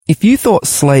If you thought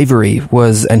slavery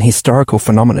was an historical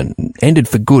phenomenon ended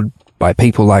for good by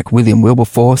people like William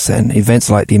Wilberforce and events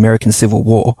like the American Civil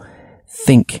War,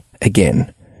 think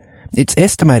again. It's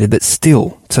estimated that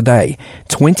still, today,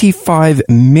 25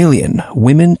 million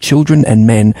women, children and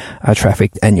men are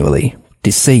trafficked annually,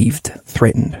 deceived,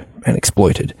 threatened and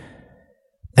exploited.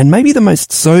 And maybe the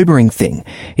most sobering thing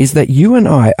is that you and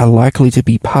I are likely to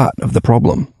be part of the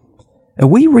problem. Are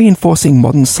we reinforcing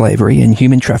modern slavery and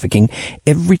human trafficking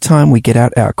every time we get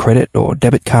out our credit or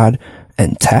debit card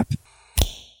and tap?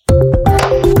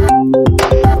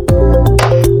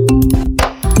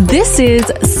 This is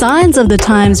Signs of the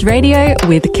Times Radio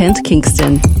with Kent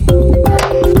Kingston.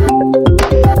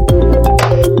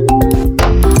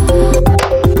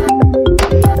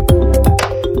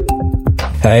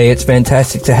 Hey, it's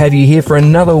fantastic to have you here for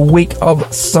another week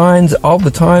of Signs of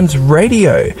the Times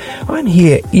Radio. I'm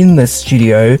here in the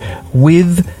studio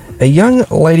with a young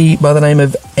lady by the name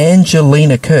of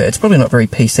Angelina Kerr. It's probably not very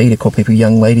PC to call people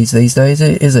young ladies these days,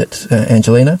 is it,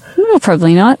 Angelina? Well,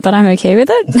 probably not, but I'm okay with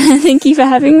it. Thank you for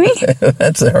having me.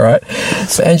 That's all right.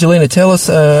 So, Angelina, tell us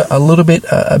a little bit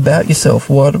about yourself.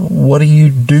 What do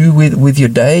you do with your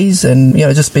days? And,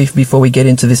 just before we get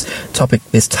into this topic,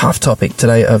 this tough topic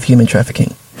today of human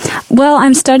trafficking. Well,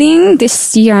 I'm studying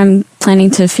this year. I'm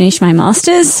planning to finish my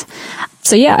master's.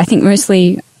 So, yeah, I think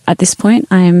mostly at this point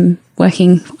I'm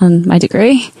working on my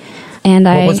degree. And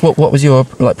what was your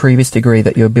previous degree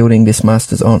that you're building this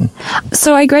master's on?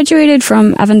 So I graduated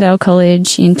from Avondale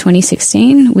College in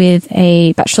 2016 with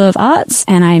a Bachelor of Arts,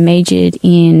 and I majored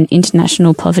in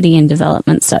International Poverty and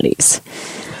Development Studies.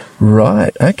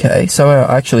 Right, okay. So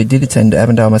I actually did attend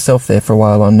Avondale myself there for a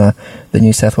while on the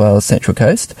New South Wales Central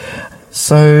Coast.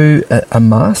 So a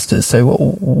master's. So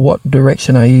what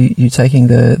direction are you taking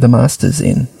the master's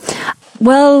in?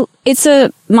 Well, it's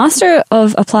a Master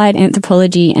of Applied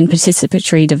Anthropology and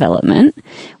Participatory Development,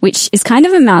 which is kind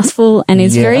of a mouthful and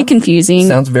is very confusing.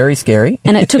 Sounds very scary.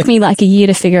 And it took me like a year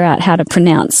to figure out how to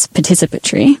pronounce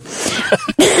participatory.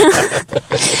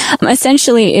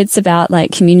 Essentially, it's about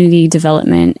like community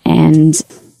development and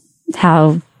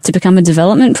how to become a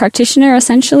development practitioner,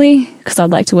 essentially, because I'd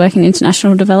like to work in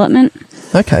international development.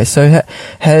 Okay, so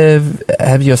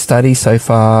have your studies so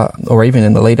far, or even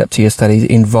in the lead up to your studies,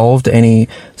 involved any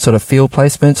sort of field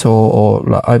placements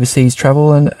or overseas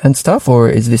travel and stuff, or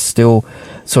is this still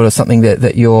sort of something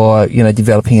that you're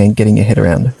developing and getting your head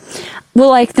around? Well,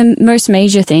 like the most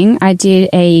major thing, I did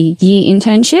a year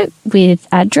internship with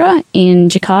ADRA in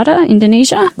Jakarta,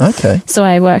 Indonesia. Okay. So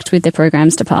I worked with the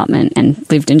programs department and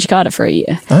lived in Jakarta for a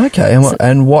year. Okay,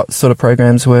 and what sort of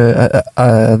programs were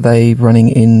they running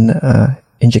in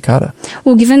Jakarta?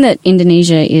 Well, given that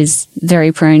Indonesia is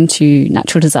very prone to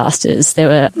natural disasters, there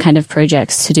were kind of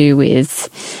projects to do with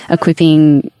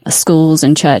equipping schools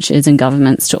and churches and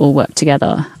governments to all work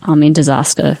together in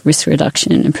disaster risk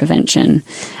reduction and prevention.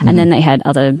 Mm-hmm. And then they had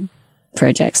other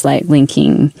projects like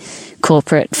linking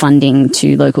corporate funding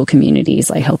to local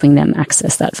communities, like helping them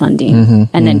access that funding. Mm-hmm.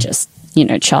 And then just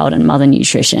child and mother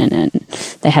nutrition, and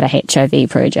they had a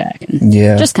HIV project, and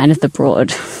just kind of the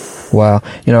broad. Wow.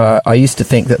 I used to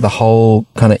think that the whole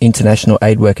kind of international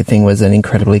aid worker thing was an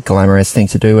incredibly glamorous thing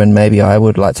to do, and maybe I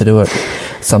would like to do it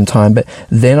sometime. But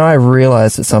then I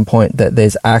realized at some point that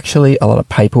there's actually a lot of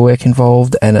paperwork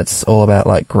involved, and it's all about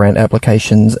like grant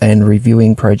applications and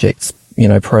reviewing projects,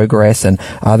 progress, and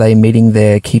are they meeting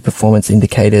their key performance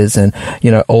indicators, and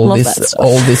all this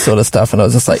sort of stuff. And I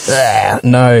was just like,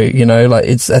 no,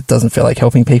 that doesn't feel like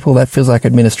helping people. That feels like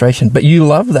administration. But you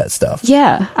love that stuff.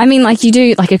 Yeah, I mean, like you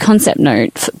do like a concept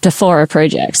note for a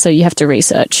project, so you have to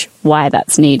research why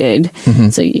that's needed. Mm-hmm.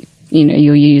 So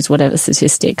you'll use whatever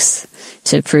statistics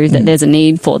to prove that there's a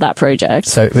need for that project.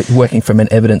 So working from an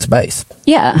evidence base.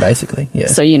 Yeah, basically. Yeah.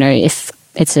 So if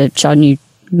it's a child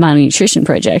malnutrition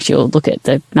project, you'll look at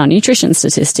the malnutrition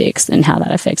statistics and how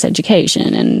that affects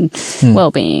education and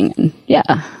well-being and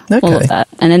all of that.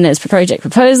 And then there's project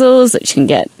proposals that can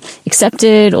get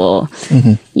accepted or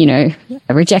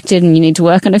rejected, and you need to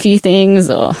work on a few things,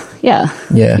 or you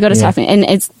got to tap in.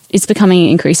 And it's becoming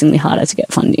increasingly harder to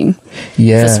get funding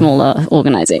for smaller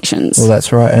organizations. Well,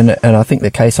 that's right. And I think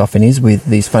the case often is with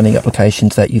these funding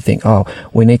applications that you think, oh,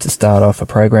 we need to start off a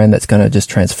program that's going to just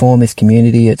transform this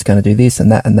community. It's going to do this and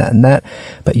that and that and that.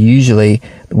 But usually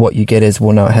what you get is,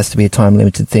 well, no, it has to be a time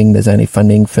limited thing. There's only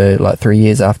funding for like 3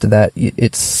 years. After that,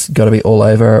 it's got to be all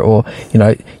over, or,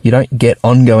 you don't get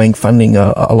ongoing funding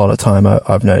a lot of time.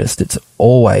 I've noticed it's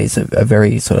always a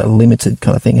very sort of limited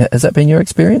kind of thing. Has that been your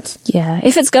experience? Yeah.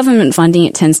 If it's government funding,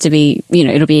 it tends to be,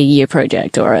 it'll be a year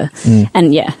project or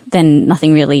then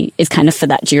nothing really is kind of for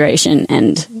that duration.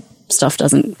 And stuff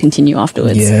doesn't continue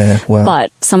afterwards. Yeah, well.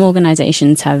 But some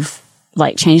organizations have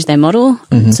like changed their model.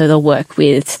 So they'll work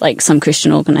with like some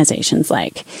Christian organizations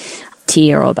like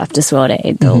TIA or Baptist World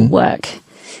Aid. They'll work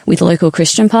with local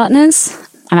Christian partners.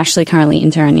 I'm actually currently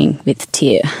interning with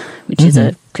TIA, which is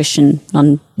a Christian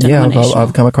non-denominational Yeah,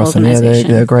 I've come across them. Yeah,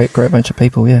 they're a great bunch of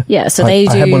people. Yeah. Yeah, so they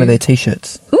do. I had one of their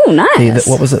T-shirts. Ooh, nice.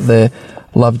 What was it? The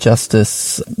Love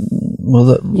Justice,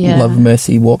 was it Love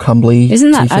Mercy, Walk Humbly?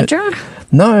 Isn't that T-shirt? ADRA?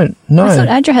 No. I thought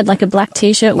ADRA had like a black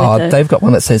T-shirt with they've got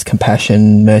one that says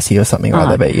Compassion, Mercy or something like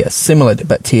that. But yeah, similar,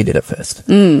 but TIA did it first.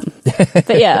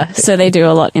 But yeah, so they do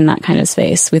a lot in that kind of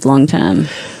space with long-term.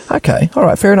 Okay, all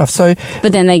right, fair enough. So,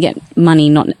 but then they get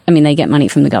money, they get money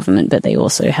from the government, but they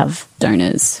also have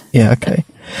donors. Yeah, okay.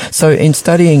 So in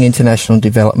studying international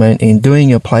development, in doing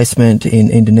your placement in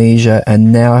Indonesia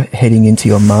and now heading into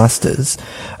your master's,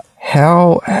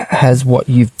 how has what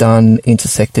you've done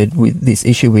intersected with this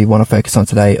issue we want to focus on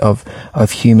today of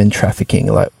human trafficking?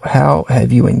 Like, how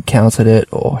have you encountered it,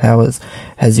 or how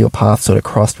has your path sort of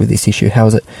crossed with this issue? How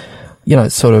has it,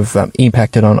 sort of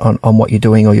impacted on what you're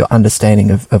doing or your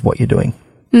understanding of what you're doing?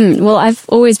 Well, I've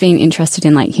always been interested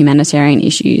in like humanitarian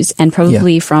issues, and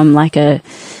probably from like a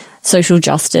social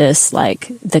justice, like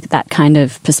that kind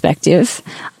of perspective.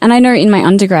 And I know in my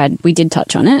undergrad we did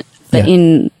touch on it, but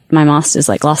in my master's,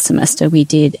 like last semester, we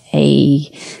did a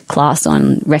class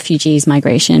on refugees,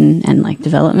 migration and like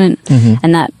development.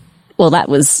 And that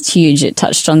was huge. It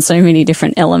touched on so many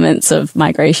different elements of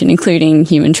migration, including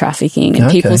human trafficking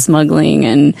and people smuggling.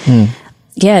 And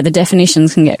the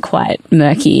definitions can get quite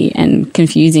murky and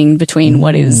confusing between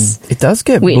what is. It does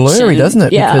get blurry, doesn't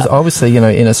it? Yeah. Because obviously,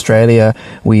 in Australia,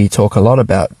 we talk a lot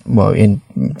about, in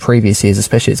previous years,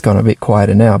 especially, it's gone a bit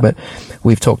quieter now, but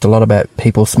we've talked a lot about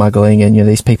people smuggling and,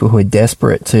 these people who are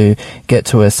desperate to get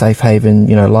to a safe haven,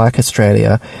 like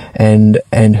Australia, and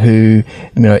who,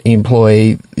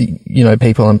 employ,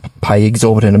 people and pay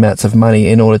exorbitant amounts of money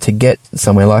in order to get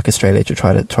somewhere like Australia to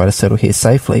try to settle here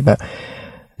safely. But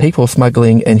people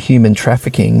smuggling and human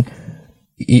trafficking,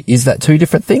 is that two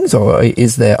different things, or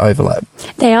is there overlap?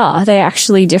 They're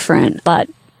actually different, but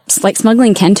like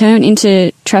smuggling can turn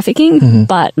into trafficking,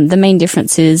 but the main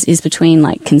difference is between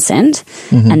like consent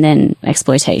and then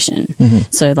exploitation.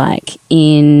 So like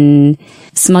in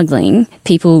smuggling,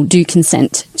 people do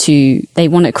consent they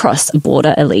want to cross a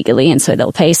border illegally, and so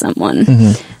they'll pay someone.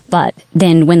 But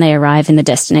then when they arrive in the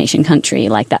destination country,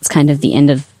 like that's kind of the end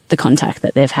of the contact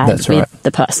that they've had with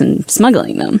the person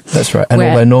smuggling them. That's right. And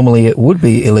although normally it would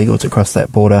be illegal to cross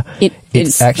that border,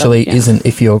 it actually isn't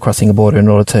if you're crossing a border in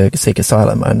order to seek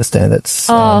asylum. I understand that's...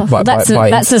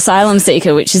 that's asylum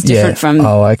seeker, which is different from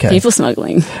people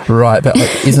smuggling. Right, but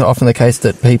isn't it often the case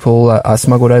that people are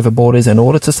smuggled over borders in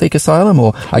order to seek asylum?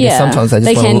 Or I guess sometimes they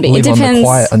just want to live on the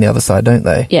quiet on the other side, don't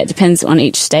they? Yeah, it depends on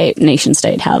each nation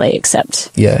state, how they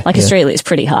accept. Australia is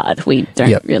pretty hard. We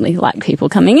don't really like people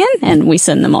coming in, and we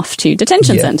send them off to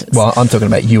detention centres. Well, I'm talking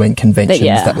about UN conventions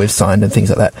that we've signed and things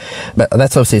like that. But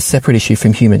that's obviously a separate issue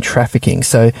from human trafficking.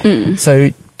 So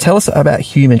tell us about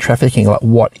human trafficking. Like,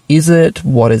 what is it?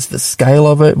 What is the scale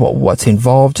of it? What's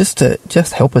involved? Just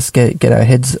help us get our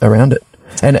heads around it.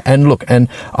 And look, and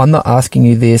I'm not asking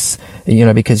you this,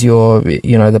 because you're,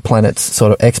 the planet's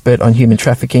sort of expert on human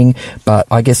trafficking, but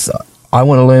I guess I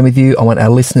want to learn with you. I want our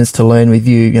listeners to learn with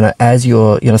you, as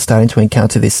you're, starting to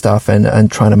encounter this stuff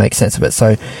and trying to make sense of it.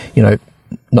 So,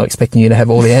 not expecting you to have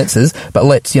all the answers, but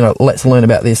let's learn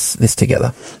about this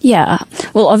together. Yeah.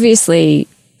 Well, obviously,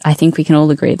 I think we can all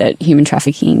agree that human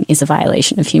trafficking is a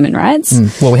violation of human rights.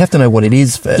 Well, we have to know what it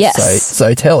is first. Yes.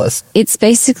 So tell us. It's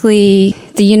basically,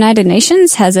 the United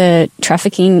Nations has a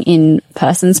trafficking in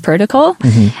persons protocol,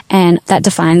 and that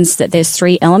defines that there's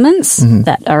 3 elements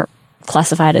that are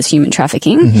classified as human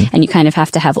trafficking, and you kind of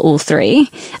have to have all 3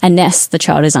 unless the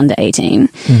child is under 18.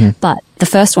 But the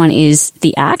first one is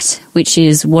the act, which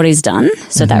is what is done.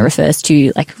 So that refers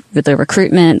to like the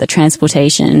recruitment, the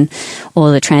transportation,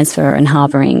 or the transfer and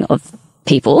harboring of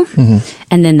people.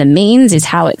 And then the means is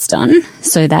how it's done.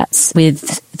 So that's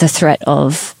with the threat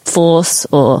of force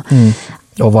or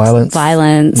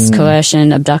violence,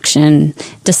 coercion, abduction.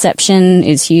 Deception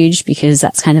is huge because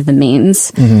that's kind of the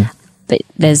means. But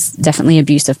there's definitely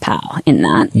abuse of power in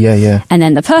that. Yeah. And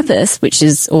then the purpose, which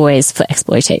is always for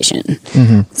exploitation.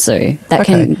 So that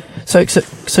can...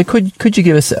 So could you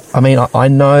give us... I mean, I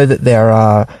know that there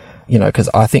are... because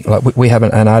I think like we have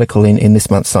an article in this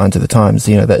month's Signs of the Times,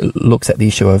 that looks at the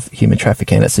issue of human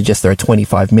trafficking, and it suggests there are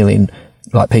 25 million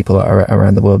people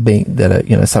around the world that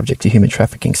are, subject to human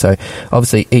trafficking. So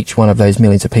obviously each one of those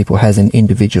millions of people has an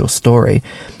individual story.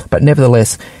 But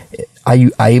nevertheless, are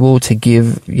you able to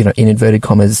give, in inverted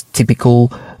commas,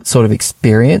 typical sort of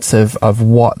experience of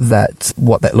what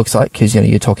that looks like? Because,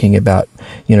 you're talking about,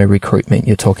 recruitment,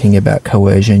 you're talking about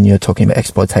coercion, you're talking about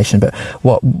exploitation, but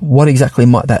what exactly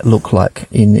might that look like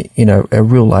in, a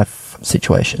real life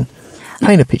situation?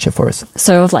 Paint a picture for us.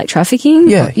 So of like trafficking?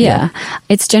 Yeah.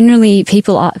 It's generally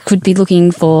people could be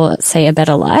looking for, say, a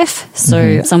better life.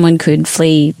 So someone could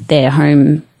flee their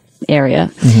home area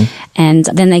and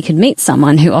then they could meet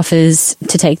someone who offers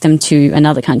to take them to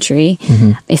another country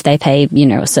if they pay,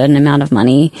 a certain amount of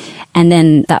money. And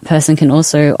then that person can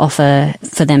also offer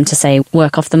for them to, say,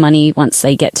 work off the money once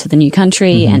they get to the new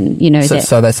country. And,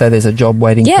 so they say there's a job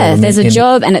waiting for them. Yeah, there's a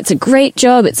job and it's a great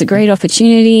job. It's a great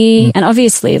opportunity. And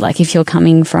obviously, like if you're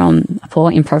coming from a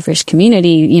poor, impoverished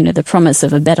community, the promise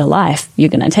of a better life, you're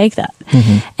going to take that.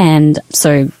 And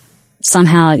so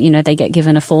somehow, they get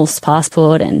given a false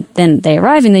passport and then they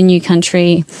arrive in the new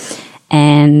country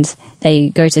and they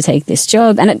go to take this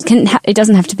job. And it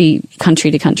doesn't have to be country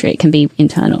to country. It can be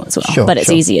internal as well. But it's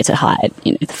easier to hide,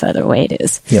 the further away it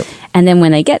is. Yep. And then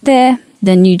when they get there,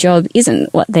 the new job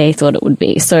isn't what they thought it would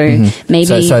be. So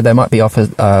maybe... So they might be offered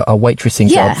a waitressing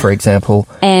job, for example.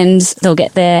 And they'll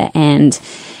get there and...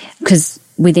 Because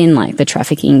within like the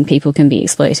trafficking, people can be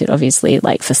exploited, obviously,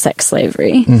 like for sex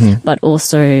slavery, but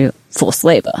also forced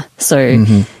labor. So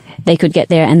they could get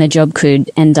there and the job could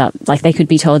end up, like they could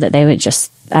be told that they were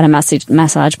just at a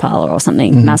massage parlor or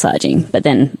something, massaging, but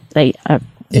then they are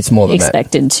it's more than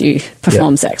expected to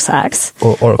perform sex acts.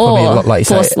 Or it could be, like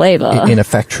you forced say, labor. In a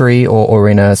factory or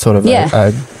in a sort of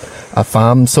a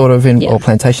farm sort of or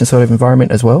plantation sort of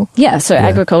environment as well. Yeah, so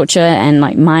agriculture and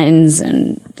like mines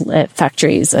and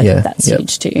factories, I think that's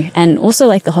huge too. And also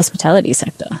like the hospitality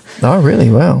sector. Oh, really?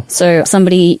 Wow. So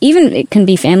somebody, even it can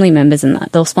be family members in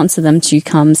that, they'll sponsor them to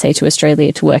come, say, to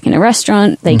Australia to work in a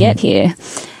restaurant. They get here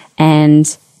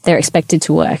and they're expected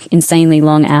to work insanely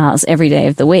long hours every day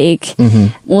of the week.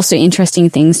 Also interesting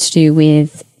things to do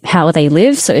with how they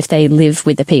live. So if they live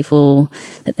with the people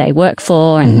that they work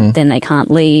for and then they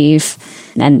can't leave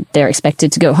and they're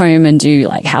expected to go home and do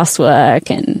like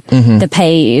housework and the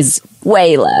pay is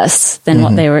way less than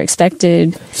what they were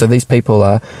expected. So these people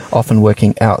are often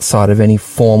working outside of any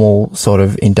formal sort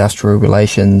of industrial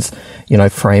relations,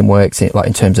 frameworks, like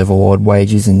in terms of award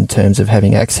wages, in terms of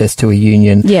having access to a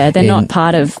union. Yeah, they're not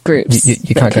part of groups.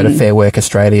 You can't go to Fair Work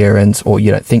Australia or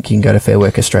you don't think you can go to Fair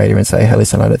Work Australia and say, hey,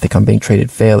 listen, I don't think I'm being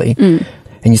treated fairly. And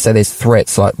you say there's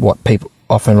threats like what people...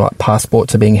 Often like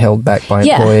passports are being held back by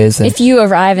employers. And if you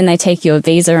arrive and they take your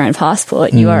visa and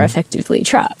passport, you are effectively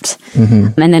trapped.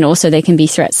 And then also there can be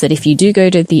threats that if you do go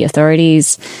to the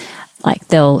authorities, like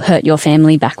they'll hurt your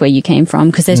family back where you came from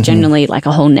because there's generally like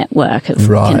a whole network of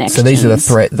connections. So these are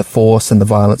the force and the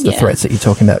violence, the threats that you're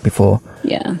talking about before.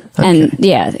 Yeah. Okay. And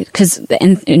because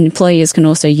employers can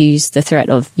also use the threat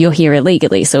of you're here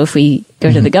illegally. So if we go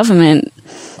to the government,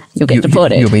 you'll get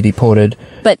deported. You'll be deported.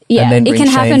 But it can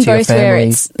happen both where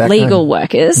it's legal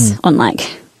workers on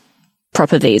like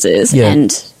proper visas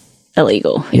and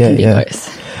illegal. It can be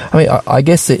both. I mean, I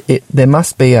guess there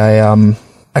must be a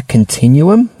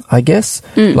continuum, I guess.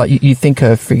 Like you think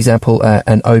of, for example,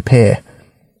 an au pair,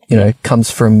 comes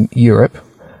from Europe,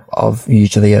 of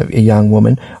usually a young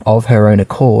woman of her own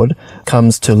accord,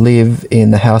 comes to live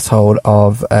in the household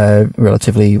of a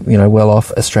relatively,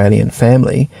 well-off Australian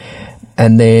family,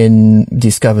 and then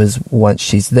discovers once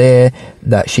she's there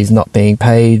that she's not being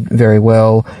paid very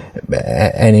well,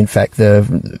 and in fact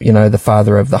the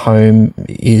father of the home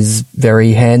is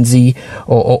very handsy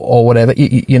or whatever.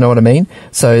 You know what I mean?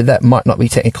 So that might not be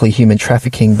technically human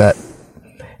trafficking, but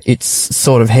it's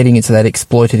sort of heading into that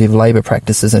exploitative labour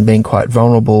practices and being quite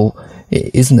vulnerable,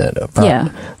 isn't it?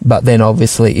 But then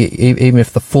obviously, even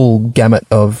if the full gamut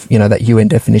of, that UN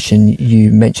definition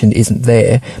you mentioned isn't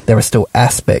there are still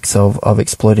aspects of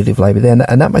exploitative labour there.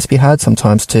 And that must be hard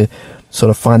sometimes to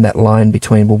sort of find that line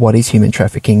between, well, what is human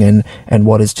trafficking and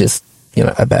what is just,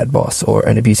 a bad boss or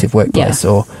an abusive workplace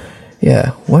or...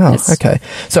 Yeah. Wow. Yes. Okay.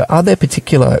 So are there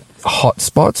particular hot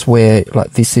spots where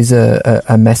like this is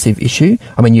a massive issue?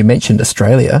 I mean, you mentioned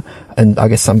Australia, and I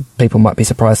guess some people might be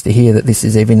surprised to hear that this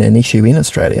is even an issue in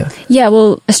Australia. Yeah.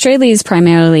 Well, Australia is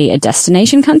primarily a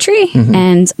destination country,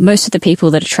 and most of the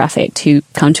people that are trafficked who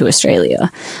come to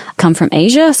Australia come from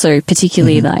Asia. So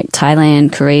particularly like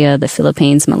Thailand, Korea, the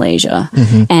Philippines, Malaysia,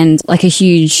 and like a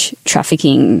huge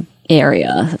trafficking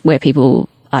area where people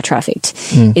are trafficked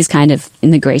is kind of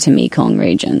in the greater Mekong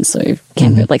region. So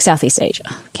like Southeast Asia,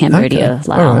 Cambodia,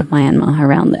 Laos, Myanmar,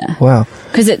 around there. Wow.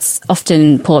 Because it's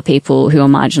often poor people who are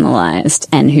marginalized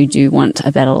and who do want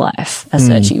a better life are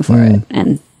searching for it.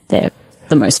 And they're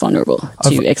the most vulnerable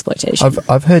to exploitation.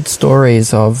 I've heard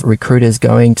stories of recruiters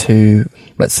going to,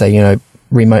 let's say,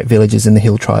 remote villages in the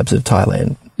hill tribes of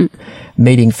Thailand.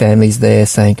 Meeting families there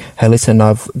saying, hey, listen,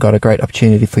 I've got a great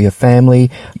opportunity for your family.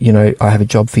 You know, I have a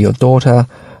job for your daughter.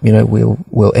 You know,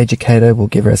 we'll educate her. We'll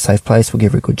give her a safe place. We'll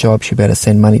give her a good job. She'll be able to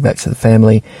send money back to the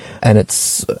family. And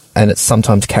it's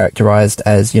sometimes characterized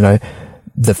as, you know,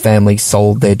 the family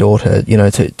sold their daughter, you know,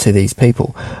 to these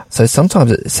people. So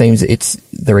sometimes it seems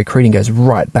the recruiting goes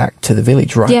right back to the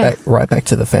village, right back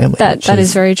to the family. That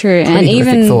is very true. And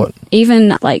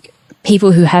even like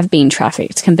people who have been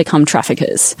trafficked can become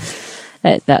traffickers.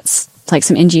 That's like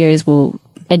some NGOs will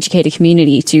educate a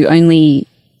community to only,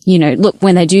 you know, look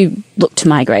when they do look to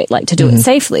migrate, like to do it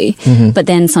safely. But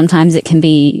then sometimes it can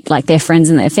be like their friends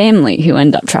and their family who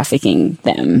end up trafficking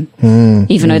them,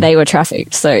 even though they were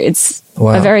trafficked. So it's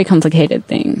a very complicated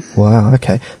thing. Wow.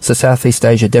 Okay. So Southeast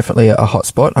Asia, definitely a hot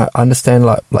spot. I understand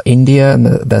like India and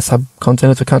the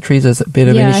subcontinental countries, there's a bit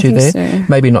of an issue there. So.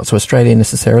 Maybe not to Australia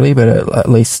necessarily, but at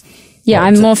least. Yeah,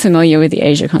 I'm more familiar with the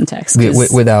Asia context.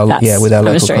 With our local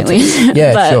Australian. context.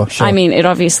 Yeah, but, sure. I mean, it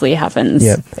obviously happens.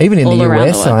 Yeah, even in the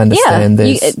US, I understand.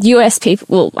 US people.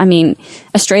 Well, I mean,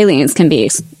 Australians can be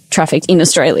trafficked in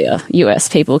Australia. US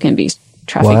people can be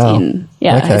trafficked in.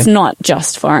 Yeah, okay. It's not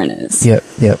just foreigners.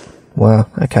 Yep. Wow.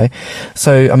 Okay.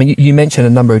 So, I mean, you mentioned a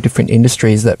number of different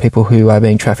industries that people who are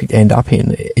being trafficked end up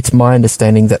in. It's my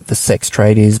understanding that the sex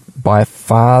trade is by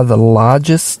far the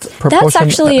largest proportion. That's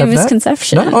actually a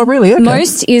misconception. No? Oh, really? Okay.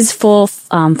 Most is for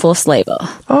forced labor.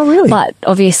 Oh, really? But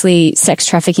obviously, sex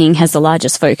trafficking has the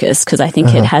largest focus because I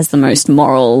think it has the most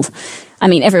moral. I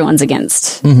mean, everyone's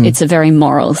against. It's a very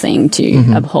moral thing to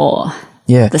abhor.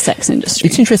 Yeah. The sex industry.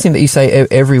 It's interesting that you say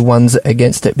everyone's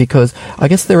against it because I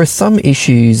guess there are some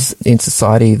issues in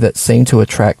society that seem to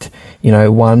attract, you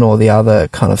know, one or the other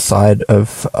kind of side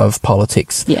of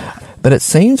politics. Yeah. But it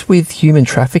seems with human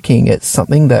trafficking, it's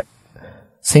something that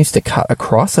seems to cut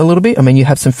across a little bit. I mean, you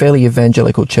have some fairly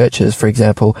evangelical churches, for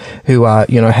example, who are,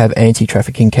 you know, have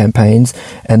anti-trafficking campaigns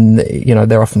and, you know,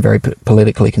 they're often very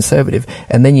politically conservative.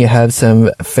 And then you have some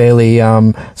fairly,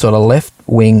 sort of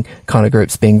left-wing kind of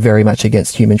groups being very much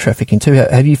against human trafficking too.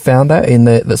 Have you found that in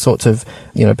the sorts of,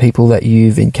 you know, people that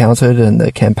you've encountered and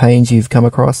the campaigns you've come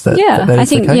across? That I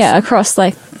think, across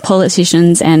like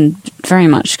politicians and very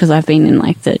much because I've been in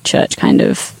like the church kind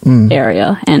of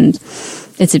area and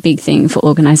it's a big thing for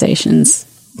organizations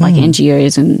like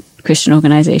NGOs and Christian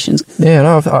organizations. Yeah,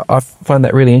 no, I find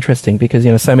that really interesting because, you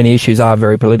know, so many issues are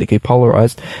very politically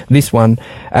polarized. This one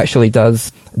actually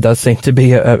does seem to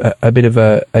be a bit of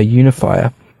a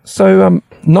unifier. So,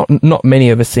 not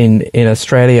many of us in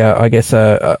Australia, I guess,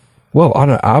 well, I don't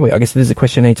know, are we? I guess this is a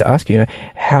question I need to ask you. You know,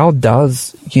 how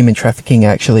does human trafficking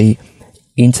actually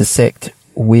intersect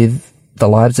with the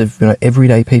lives of, you know,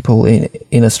 everyday people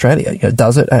in Australia? You know,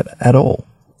 does it at all?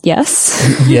 Yes.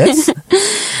 Yes.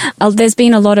 There's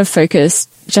been a lot of focus.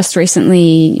 Just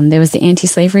recently, there was the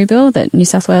anti-slavery bill that New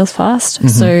South Wales passed.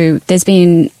 So there's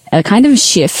been a kind of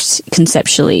shift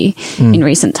conceptually in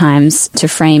recent times to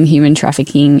frame human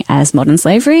trafficking as modern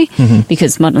slavery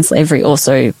because modern slavery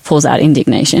also pulls out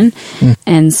indignation.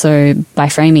 And so by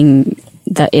framing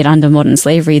it under modern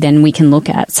slavery, then we can look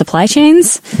at supply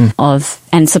chains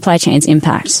and supply chains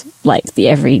impact like the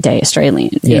everyday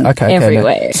Australian in every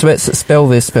way. So let's spell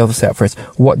this out for us.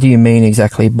 What do you mean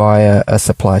exactly by a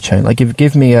supply chain? Like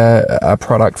give me a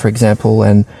product, for example,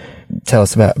 and tell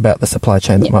us about the supply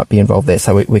chain that might be involved there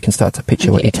so we can start to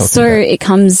picture what you're talking about. So it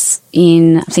comes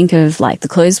in, think of like the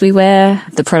clothes we wear,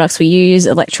 the products we use,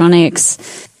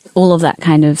 electronics, all of that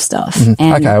kind of stuff.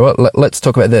 And okay, well, let's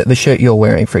talk about the shirt you're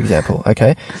wearing, for example.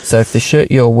 Okay, so if the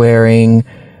shirt you're wearing,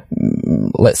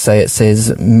 let's say it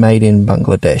says made in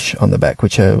Bangladesh on the back,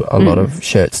 which a lot of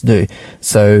shirts do.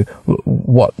 So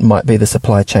what might be the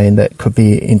supply chain that could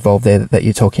be involved there that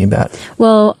you're talking about?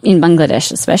 Well, in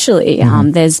Bangladesh especially,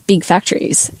 there's big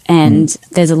factories and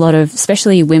there's a lot of,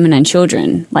 especially women and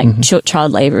children, like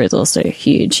child labor is also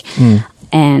huge.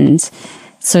 And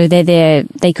so they're there,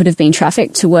 they could have been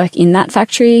trafficked to work in that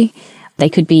factory. They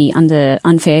could be under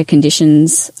unfair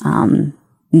conditions,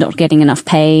 not getting enough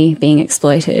pay, being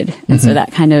exploited. And so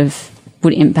that kind of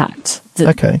would impact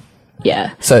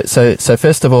Yeah. So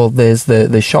first of all, there's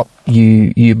the shop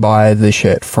you buy the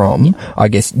shirt from. I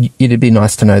guess it'd be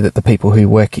nice to know that the people who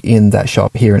work in that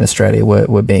shop here in Australia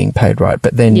were being paid right.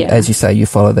 But then, as you say, you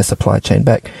follow the supply chain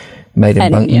back, made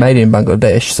in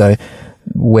Bangladesh. So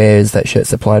where is that shirt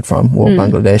supplied from? Well,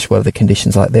 Bangladesh, what are the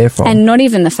conditions like there from? And not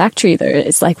even the factory though.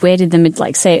 It's like, where did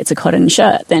the, say it's a cotton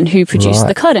shirt, then who produced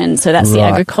the cotton? So that's the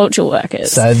agricultural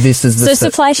workers. So this is So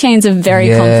supply chains are very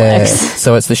complex.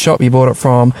 So it's the shop you bought it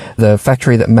from, the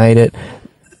factory that made it,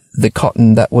 the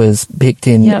cotton that was picked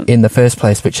in the first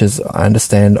place, which is, I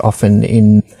understand, often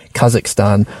in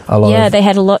Kazakhstan, a lot Yeah, of... they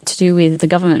had a lot to do with the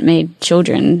government made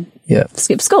children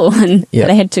skip school, and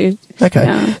they had to.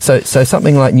 Okay, so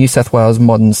something like New South Wales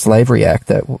Modern Slavery Act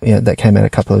that came out a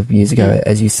couple of years ago,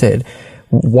 as you said,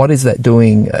 what is that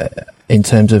doing in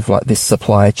terms of like this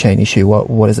supply chain issue?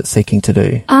 What is it seeking to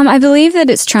do? I believe that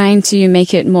it's trying to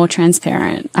make it more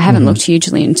transparent. I haven't looked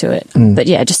hugely into it, but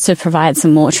just to provide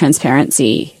some more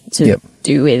transparency to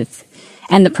do with,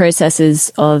 and the processes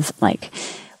of like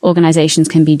organizations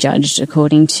can be judged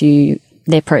according to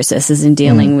their processes in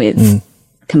dealing with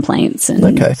complaints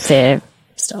and fair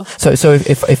stuff. So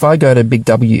if I go to Big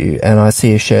W and I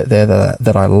see a shirt there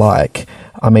that I like,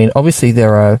 I mean, obviously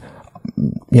there are,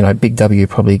 Big W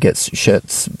probably gets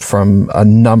shirts from a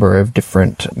number of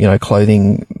different,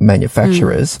 clothing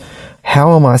manufacturers.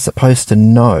 How am I supposed to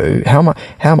know? How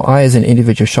am I as an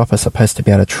individual shopper supposed to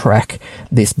be able to track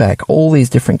this back? All these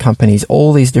different companies,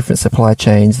 all these different supply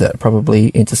chains that probably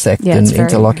intersect and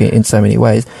interlock in so many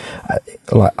ways.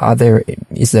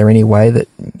 Is there any way that,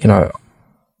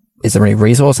 is there any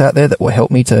resource out there that will help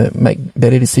me to make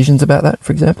better decisions about that,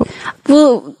 for example?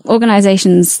 Well,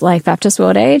 organizations like Baptist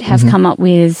World Aid have come up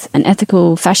with an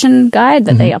ethical fashion guide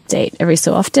that they update every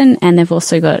so often, and they've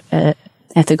also got a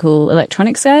ethical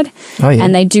electronics guide,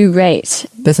 and they do rate.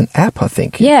 There's an app, I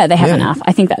think. Yeah, they have an app.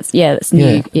 I think that's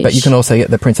new. But you can also get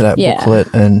the printed out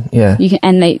booklet, and you can,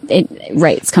 and it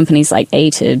rates companies like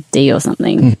A to D or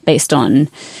something based on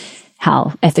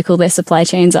how ethical their supply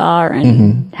chains are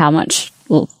and how much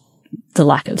the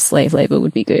lack of slave labor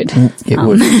would be good. It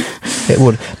would. It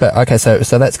would. But okay, so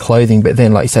that's clothing, but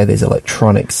then like you say, there's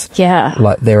electronics. Yeah.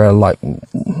 Like there are like,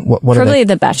 what probably are they?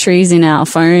 The batteries in our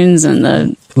phones and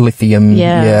the lithium.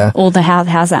 Yeah. All the,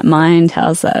 how's that mined?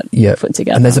 How's that put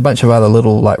together? And there's a bunch of other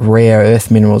little like rare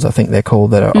earth minerals, I think they're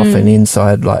called, that are often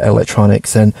inside like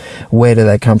electronics. And where do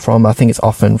they come from? I think it's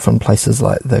often from places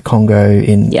like the Congo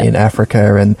in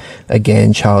Africa, and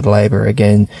again, child labor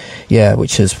again. Yeah.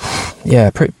 Which is,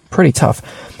 pretty tough.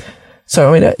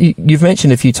 So, I mean, you've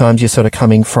mentioned a few times you're sort of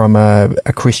coming from a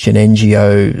Christian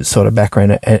NGO sort of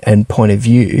background and point of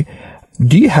view.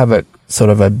 Do you have a sort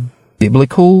of a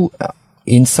biblical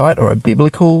insight or a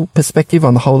biblical perspective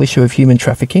on the whole issue of human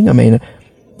trafficking? I mean,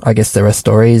 I guess there are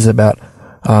stories about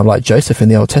like Joseph in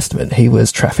the Old Testament. He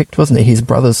was trafficked, wasn't he? His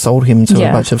brothers sold him to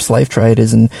a bunch of slave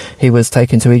traders, and he was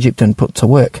taken to Egypt and put to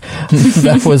work.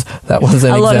 that was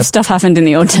an a lot of stuff happened in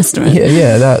the Old Testament.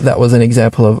 That was an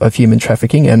example of human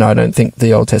trafficking, and I don't think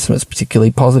the Old Testament is particularly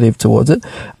positive towards it.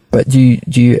 But do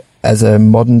you as a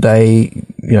modern day,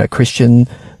 Christian,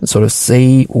 sort of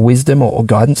see wisdom or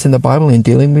guidance in the Bible in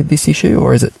dealing with this issue,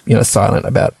 or is it, silent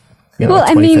about, a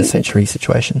 21st century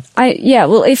situation?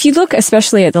 If you look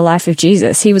especially at the life of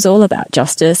Jesus, he was all about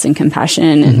justice and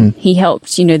compassion, and he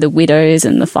helped, the widows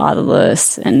and the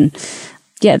fatherless, and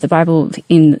the Bible,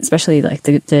 especially like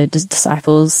the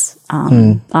disciples,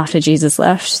 after Jesus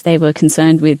left, they were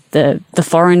concerned with the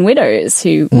foreign widows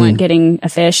who weren't getting a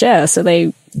fair share. So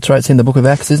that's right. It's in the book of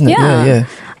Acts, isn't it? Yeah.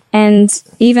 And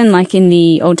even like in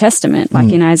the Old Testament, like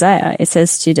in Isaiah, it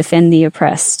says to defend the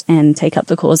oppressed and take up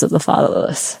the cause of the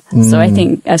fatherless. So I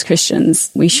think as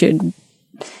Christians, we should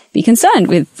be concerned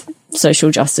with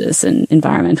social justice and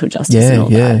environmental justice and all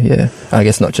that. Yeah. I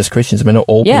guess not just Christians. I mean,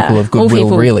 all people of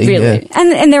goodwill, really. Yeah.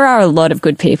 And there are a lot of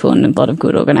good people and a lot of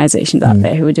good organizations out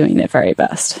there who are doing their very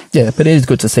best. Yeah, but it is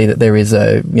good to see that there is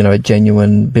a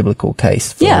genuine biblical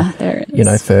case for, there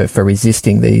is. For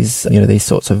resisting these, these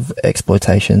sorts of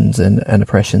exploitations and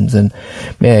oppressions. And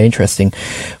interesting.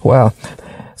 Wow.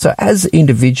 So as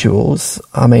individuals,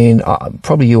 I mean,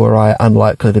 probably you or I are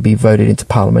unlikely to be voted into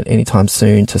Parliament anytime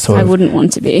soon to sort of... I wouldn't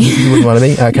want to be. You wouldn't want to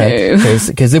be? Okay.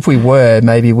 Because if we were,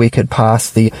 maybe we could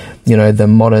pass the, the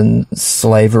Modern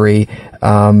Slavery,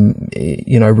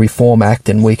 Reform Act,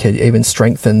 and we could even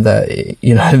strengthen the,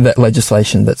 that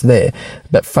legislation that's there.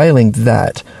 But failing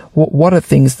that, what are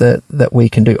things that we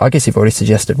can do? I guess you've already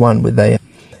suggested one with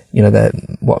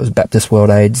what was Baptist World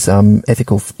Aid's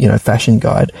ethical, fashion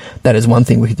guide. That is one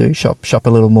thing we could do. Shop a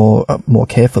little more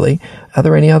carefully. Are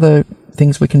there any other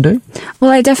things we can do?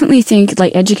 Well, I definitely think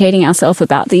like educating ourselves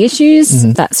about the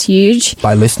issues, that's huge.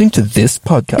 By listening to this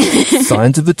podcast,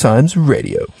 Signs of the Times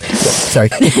Radio. Sorry.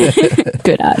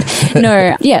 Good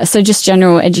ad. So just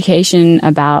general education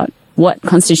about what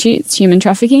constitutes human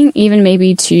trafficking, even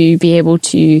maybe to be able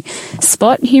to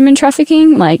spot human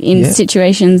trafficking, like in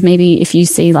situations, maybe if you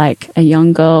see like a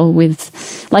young girl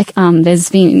with, like, there's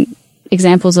been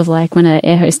examples of like when an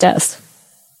air hostess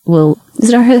is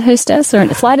it a hostess or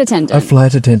a flight attendant? A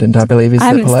flight attendant, I believe, is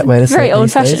the polite way to say it. Very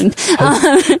old-fashioned.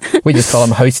 We just call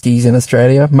them hosties in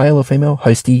Australia, male or female,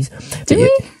 hosties. Do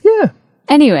we? Yeah.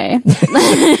 Anyway.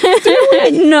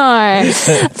 No.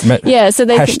 Yeah, so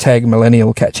they hashtag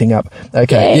millennial catching up.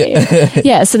 Okay.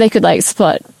 Yeah, so they could like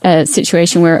spot a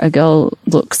situation where a girl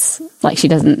looks like she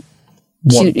doesn't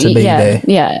want to be there.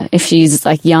 Yeah, if she's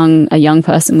like a young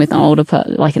person with an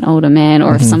older man,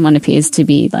 or if someone appears to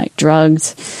be like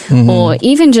drugged, or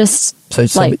even just so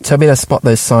be able to spot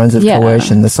those signs of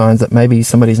coercion, the signs that maybe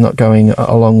somebody's not going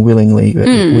along willingly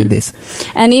with this,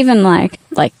 and even like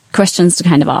questions to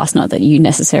kind of ask. Not that you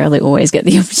necessarily always get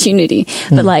the opportunity,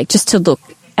 but like just to look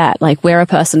at like where a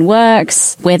person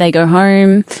works, where they go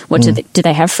home, what do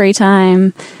they have free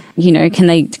time. You know, do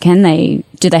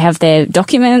they have their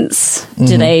documents? Are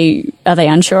they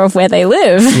unsure of where they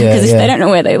live? Because if they don't know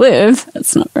where they live,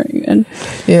 that's not very good.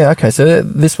 Yeah, okay. So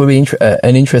this would be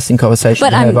an interesting conversation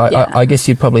to have. I guess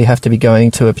you'd probably have to be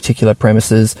going to a particular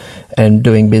premises and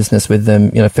doing business with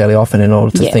them, you know, fairly often in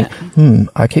order to think,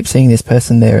 I keep seeing this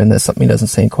person there and there's something doesn't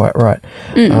seem quite right.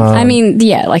 I mean,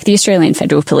 like the Australian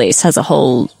Federal Police has a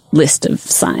whole list of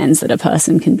signs that a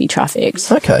person can be trafficked.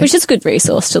 Okay. Which is a good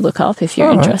resource to look up if you're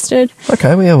interested.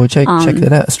 Okay, well, we'll check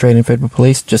that out. Australian Federal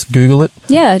Police, just Google it.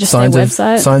 Yeah, just their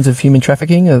website. Signs of human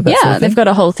trafficking? Sort of they've got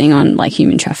a whole thing on like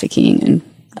human trafficking and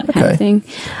that kind of thing.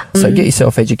 So get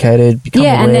yourself educated, become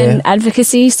aware. And then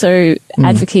advocacy, so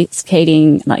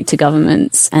advocating like to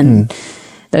governments and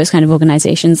those kind of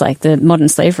organizations. Like the Modern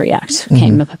Slavery Act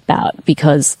came about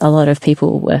because a lot of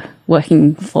people were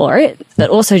working for it, but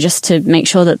also just to make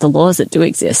sure that the laws that do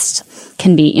exist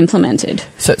can be implemented.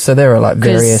 So there are like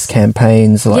various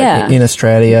campaigns like in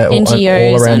Australia or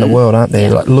all around the world, aren't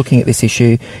there? Like looking at this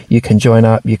issue, you can join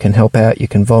up, you can help out, you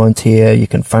can volunteer, you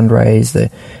can fundraise,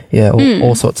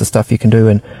 all sorts of stuff you can do.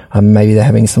 And maybe they're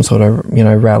having some sort of, you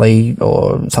know, rally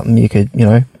or something you could, you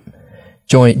know,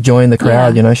 join the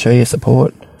crowd, you know, show your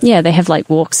support. Yeah, they have like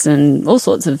walks and all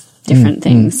sorts of different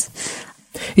things.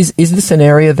 Is this an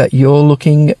area that you're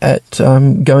looking at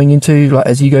going into, like,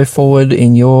 as you go forward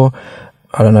in your,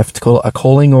 I don't know if to call it a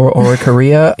calling or a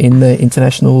career in the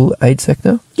international aid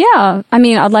sector? Yeah, I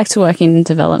mean, I'd like to work in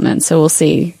development, so we'll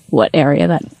see what area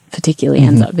that particularly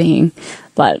ends up being.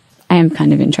 But I am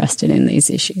kind of interested in these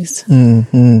issues.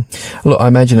 Look, I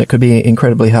imagine it could be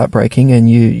incredibly heartbreaking,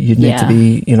 and you'd need to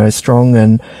be, you know, strong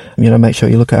and, you know, make sure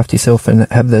you look after yourself and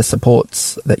have the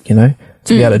supports that, you know,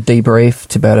 to be able to debrief,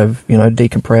 to be able to, you know,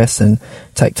 decompress and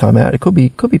take time out. It could be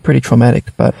pretty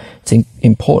traumatic, but it's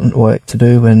important work to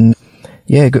do. And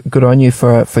yeah, good on you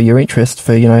for your interest,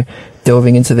 for, you know,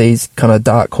 delving into these kind of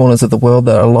dark corners of the world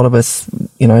that a lot of us,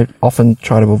 you know, often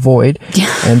try to avoid,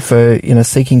 and for, you know,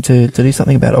 seeking to do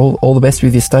something about it. All the best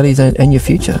with your studies and your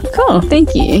future. Cool.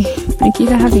 Thank you. Thank you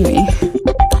for having me.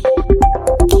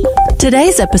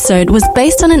 Today's episode was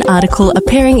based on an article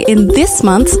appearing in this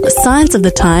month's Signs of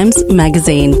the Times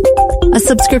magazine. A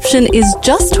subscription is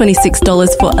just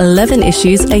 $26 for 11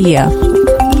 issues a year.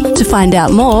 To find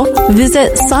out more,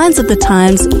 visit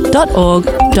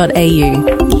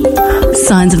signsofthetimes.org.au.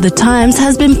 Signs of the Times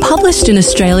has been published in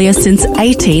Australia since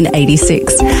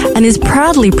 1886 and is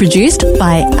proudly produced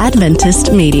by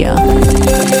Adventist Media.